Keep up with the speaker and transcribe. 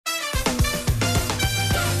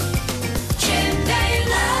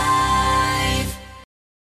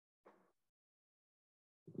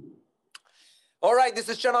All right, this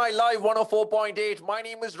is Chennai Live 104.8. My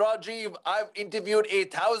name is Rajiv. I've interviewed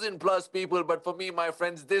 1,000 plus people, but for me, my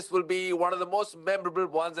friends, this will be one of the most memorable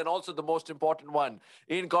ones and also the most important one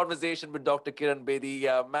in conversation with Dr. Kiran Bedi.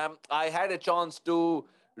 Ma'am, I had a chance to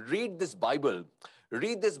read this Bible.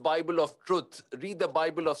 Read this Bible of truth, read the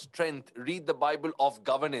Bible of strength, read the Bible of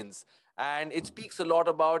governance. And it speaks a lot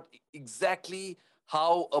about exactly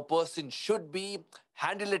how a person should be,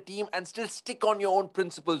 handle a team, and still stick on your own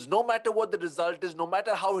principles. No matter what the result is, no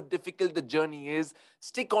matter how difficult the journey is,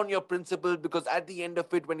 stick on your principles because at the end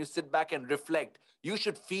of it, when you sit back and reflect, you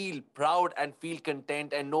should feel proud and feel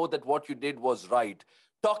content and know that what you did was right.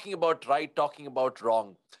 Talking about right, talking about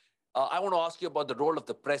wrong. I want to ask you about the role of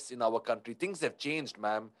the press in our country. Things have changed,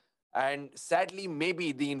 ma'am. And sadly,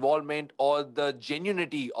 maybe the involvement or the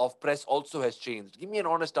genuinity of press also has changed. Give me an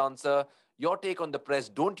honest answer. Your take on the press.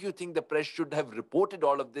 Don't you think the press should have reported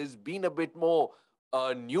all of this, been a bit more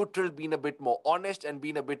neutral, been a bit more honest, and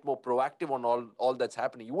been a bit more proactive on all that's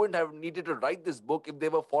happening? You wouldn't have needed to write this book if they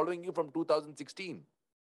were following you from 2016.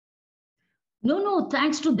 No,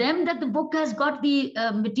 thanks to them that the book has got the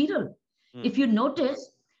material. Mm, If you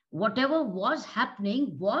notice, whatever was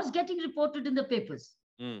happening was getting reported in the papers,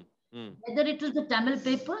 mm, mm, whether it was the Tamil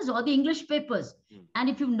papers or the English papers. mm. And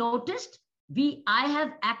if you've noticed, I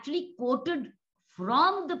have actually quoted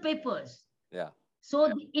from the papers. Yeah. So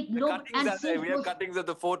it The no cuttings and are there. since We have cuttings of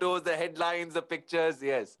the photos, the headlines, the pictures.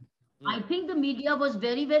 Yes. I Mm, think the media was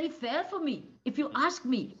very, very fair for me, if you ask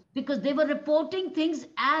me, because they were reporting things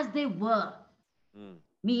as they were. mm,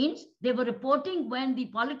 Means they were reporting when the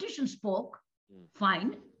politician spoke, mm.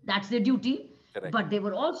 fine, that's their duty, Correct. but they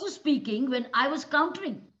were also speaking when I was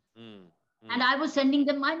countering Mm, and mm, I was sending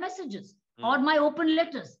them my messages or mm, my open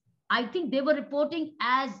letters. I think they were reporting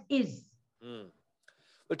as is. mm.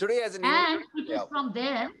 But today, as an Indian, And it is yeah. from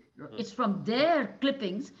there, Mm, it's from their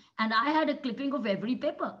clippings. And I had a clipping of every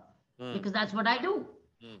paper mm, because that's what I do.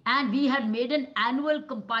 mm, And we had made an annual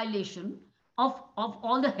compilation of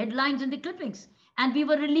all the headlines and the clippings. And we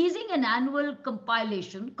were releasing an annual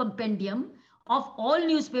compilation, compendium of all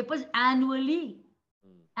newspapers annually.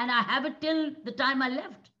 mm, And I have it till the time I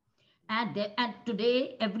left. And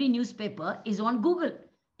today, every newspaper is on Google.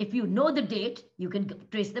 If you know the date, you can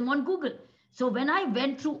trace them on Google. So when I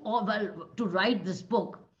went through all, well, to write this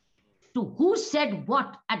book, to who said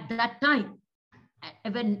what at that time,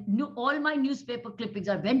 when all my newspaper clippings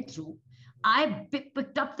I went through, I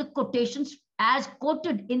picked up the quotations as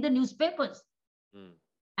quoted in the newspapers, mm.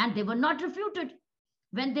 and they were not refuted.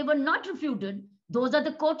 When they were not refuted, those are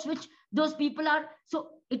the quotes which those people are. So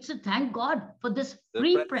it's a thank God for this The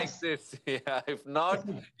free press press. exists. Yeah. If Yes, not,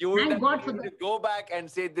 you wouldn't thank have been God for able that. to go back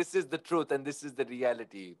and say this is the truth and this is the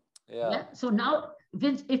reality. Yeah. Yeah. So now,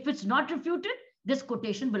 if it's not refuted, this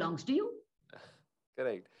quotation belongs to you.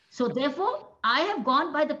 Correct. So therefore, I have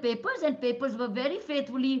gone by the papers, and papers were very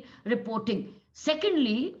faithfully reporting.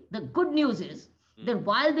 Secondly, the good news is Mm, that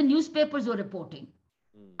while the newspapers were reporting,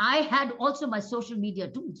 mm, I had also my social media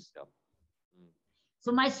tools. yeah. Mm,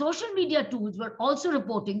 So my social media tools were also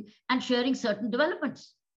reporting and sharing certain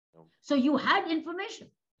developments. yeah. So you had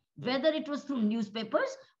information, Mm, whether it was through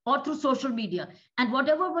newspapers or through social media, and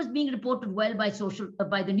whatever was being reported well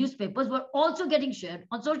by the newspapers were also getting shared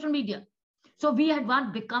on social media. So we had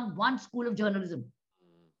become one school of journalism.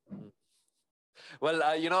 mm, mm. Well,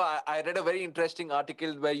 I read a very interesting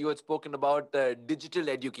article where you had spoken about digital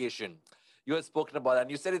education. You had spoken about that,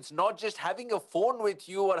 and you said it's not just having a phone with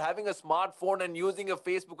you or having a smartphone and using a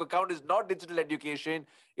Facebook account is not digital education.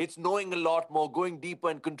 It's knowing a lot more, going deeper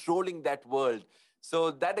and controlling that world.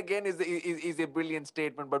 So that again is a brilliant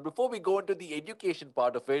statement. But before we go into the education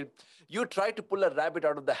part of it, you try to pull a rabbit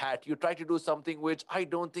out of the hat. You try to do something which I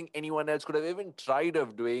don't think anyone else could have even tried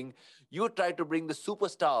of doing. You try to bring the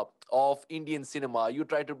superstar of Indian cinema. You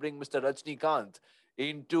try to bring Mr. Rajnikant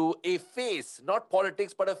into a face, not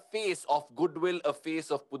politics, but a face of goodwill, a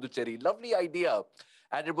face of Puducherry. Lovely idea.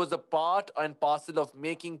 And it was a part and parcel of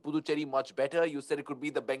making Puducherry much better. You said it could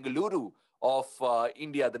be the Bengaluru of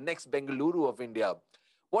India, the next Bengaluru of India.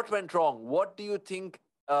 What went wrong? What do you think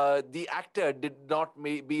the actor did not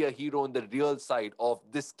be a hero in the real side of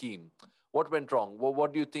this scheme? What went wrong?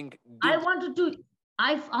 What do you think I did? wanted to,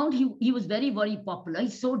 I found he was very, very popular.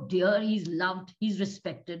 He's so dear, he's loved, he's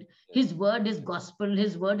respected. His word is gospel,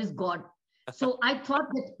 his word is God. So I thought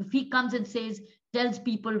that if he comes and tells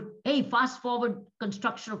people, hey, fast forward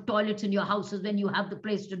construction of toilets in your houses when you have the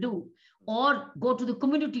place to do, or go to the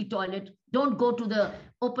community toilet, don't go to the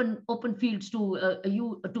open fields to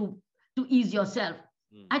ease yourself.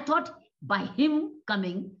 Hmm. I thought by him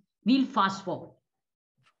coming, we'll fast forward.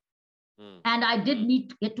 Mm. And I did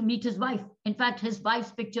get to meet his wife. In fact, his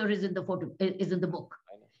wife's picture is in the photo, is in the book.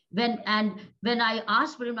 I know. When I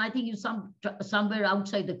asked for him, I think he's somewhere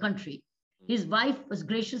outside the country. Mm. His wife was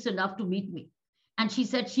gracious enough to meet me, and she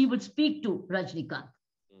said she would speak to Rajnikant.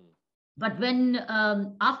 Mm. But when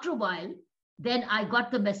after a while, then I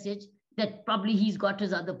got the message that probably he's got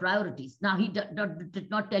his other priorities. Now he did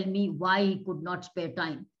not tell me why he could not spare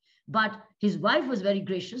time, but his wife was very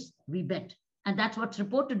gracious. We met, and that's what's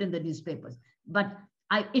reported in the newspapers. But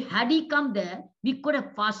if had he come there, we could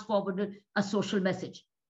have fast forwarded a social message.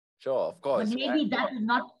 Sure, of But course. maybe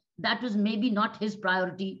that was maybe not his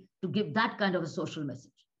priority to give that kind of a social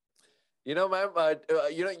message. You know, ma'am,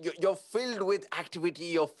 you're filled with activity,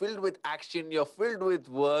 you're filled with action, you're filled with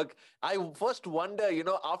work. I first wonder,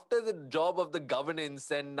 after the job of the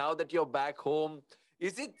governance and now that you're back home,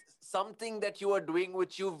 is it something that you are doing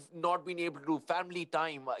which you've not been able to do? Family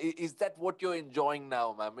time, is that what you're enjoying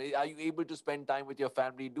now, ma'am? Are you able to spend time with your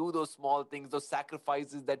family, do those small things, those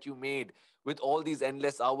sacrifices that you made with all these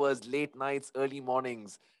endless hours, late nights, early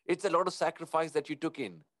mornings? It's a lot of sacrifice that you took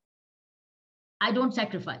in. I don't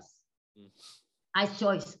sacrifice. Mm. I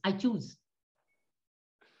choose. I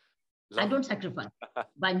Love. don't sacrifice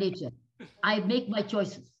by nature. I make my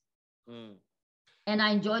choices. Mm. And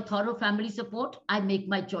I enjoy thorough family support. I make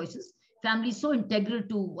my choices. Family is so integral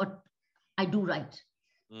to what I do right.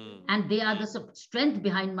 Mm. And they are the strength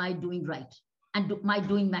behind my doing right and my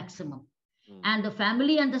doing maximum. Mm. And the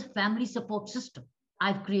family and the family support system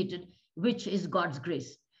I've created, which is God's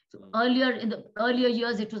grace. So in the earlier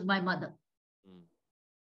years, it was my mother. Mm.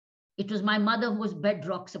 It was my mother who was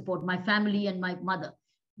bedrock support, my family and my mother.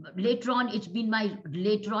 But later on, it's been my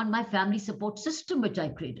family support system, which I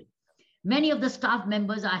created. Many of the staff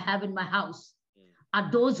members I have in my house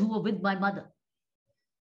are those who were with my mother.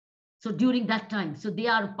 So during that time, so they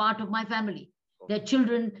are a part of my family. Their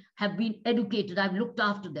children have been educated. I've looked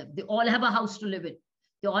after them. They all have a house to live in.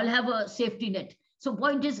 They all have a safety net. So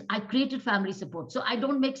point is, I created family support. So I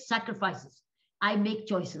don't make sacrifices. I make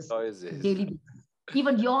choices daily basis.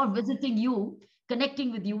 Even your visiting you,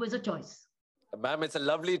 connecting with you is a choice. Ma'am, it's a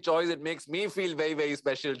lovely choice. It makes me feel very, very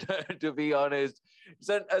special, to be honest.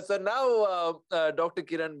 So now, Dr.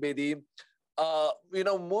 Kiran Bedi,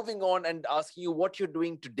 moving on and asking you what you're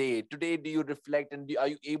doing today. Today, do you reflect and are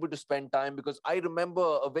you able to spend time? Because I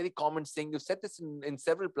remember a very common saying, you've said this in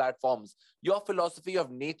several platforms, your philosophy of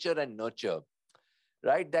nature and nurture,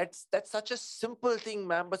 right? That's such a simple thing,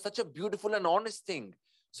 ma'am, but such a beautiful and honest thing.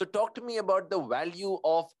 So talk to me about the value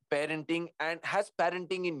of parenting, and has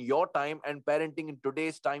parenting in your time and parenting in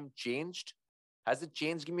today's time changed? Has it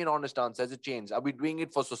changed? Give me an honest answer. Has it changed? Are we doing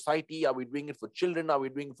it for society? Are we doing it for children? Are we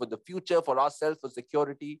doing it for the future, for ourselves, for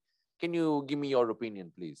security? Can you give me your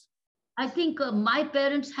opinion, please? I think my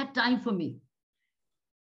parents had time for me.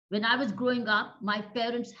 When I was growing up, my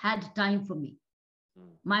parents had time for me.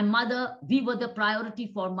 My mother, we were the priority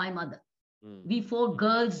for my mother. We 4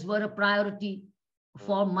 girls were a priority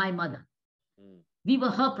for my mother. We were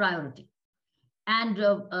her priority. And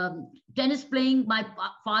tennis playing, my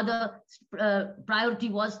father's priority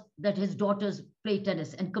was that his daughters play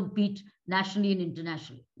tennis and compete nationally and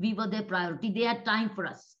internationally. We were their priority. They had time for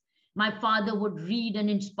us. My father would read and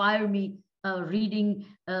inspire me, reading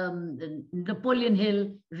Napoleon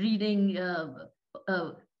Hill, reading,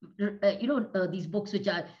 these books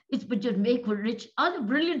which make for rich, other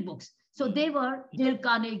brilliant books. So they were Dale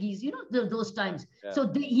Carnegie's, those times. Yeah.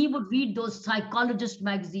 So he would read those Psychologist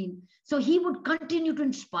magazine. So he would continue to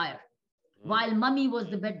inspire, while mommy was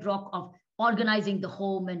the bedrock of organizing the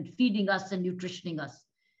home and feeding us and nutritioning us.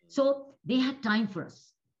 So they had time for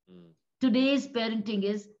us. Today's parenting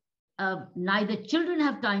is neither children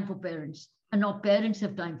have time for parents, nor parents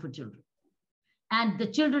have time for children. And the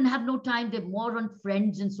children have no time. They're more on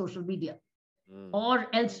friends and social media or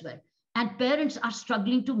elsewhere. And parents are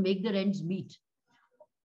struggling to make their ends meet.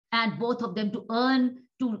 And both of them to earn,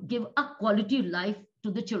 to give a quality life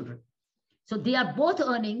to the children. So they are both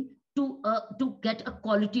earning to get a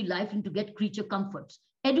quality life and to get creature comforts,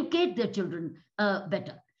 educate their children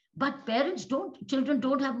better. But children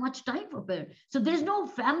don't have much time for parents. So there's no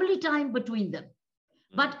family time between them.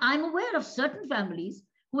 But I'm aware of certain families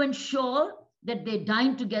who ensure that they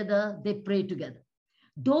dine together, they pray together.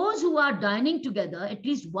 Those who are dining together, at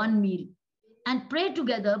least one meal, and pray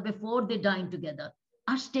together before they dine together,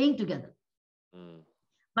 are staying together.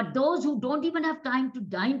 But those who don't even have time to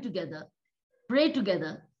dine together, pray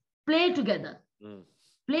together, play together,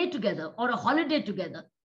 or a holiday together,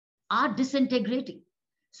 are disintegrating.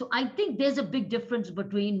 So I think there's a big difference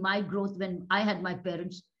between my growth when I had my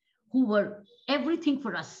parents who were everything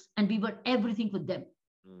for us and we were everything for them.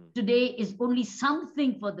 Today is only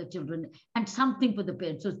something for the children and something for the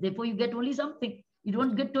parents. So therefore, you get only something. You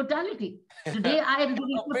don't get totality. Today, I am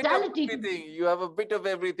giving A bit of totality. everything. You have a bit of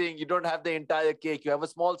everything. You don't have the entire cake. You have a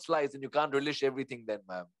small slice and you can't relish everything then,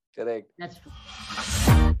 ma'am. Correct. That's true.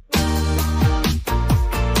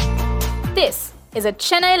 This is a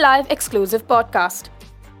Chennai Live exclusive podcast.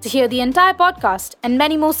 To hear the entire podcast and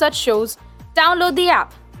many more such shows, download the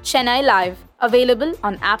app Chennai Live, available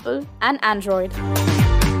on Apple and Android.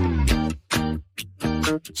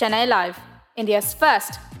 Chennai Live, India's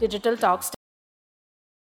first digital talk station.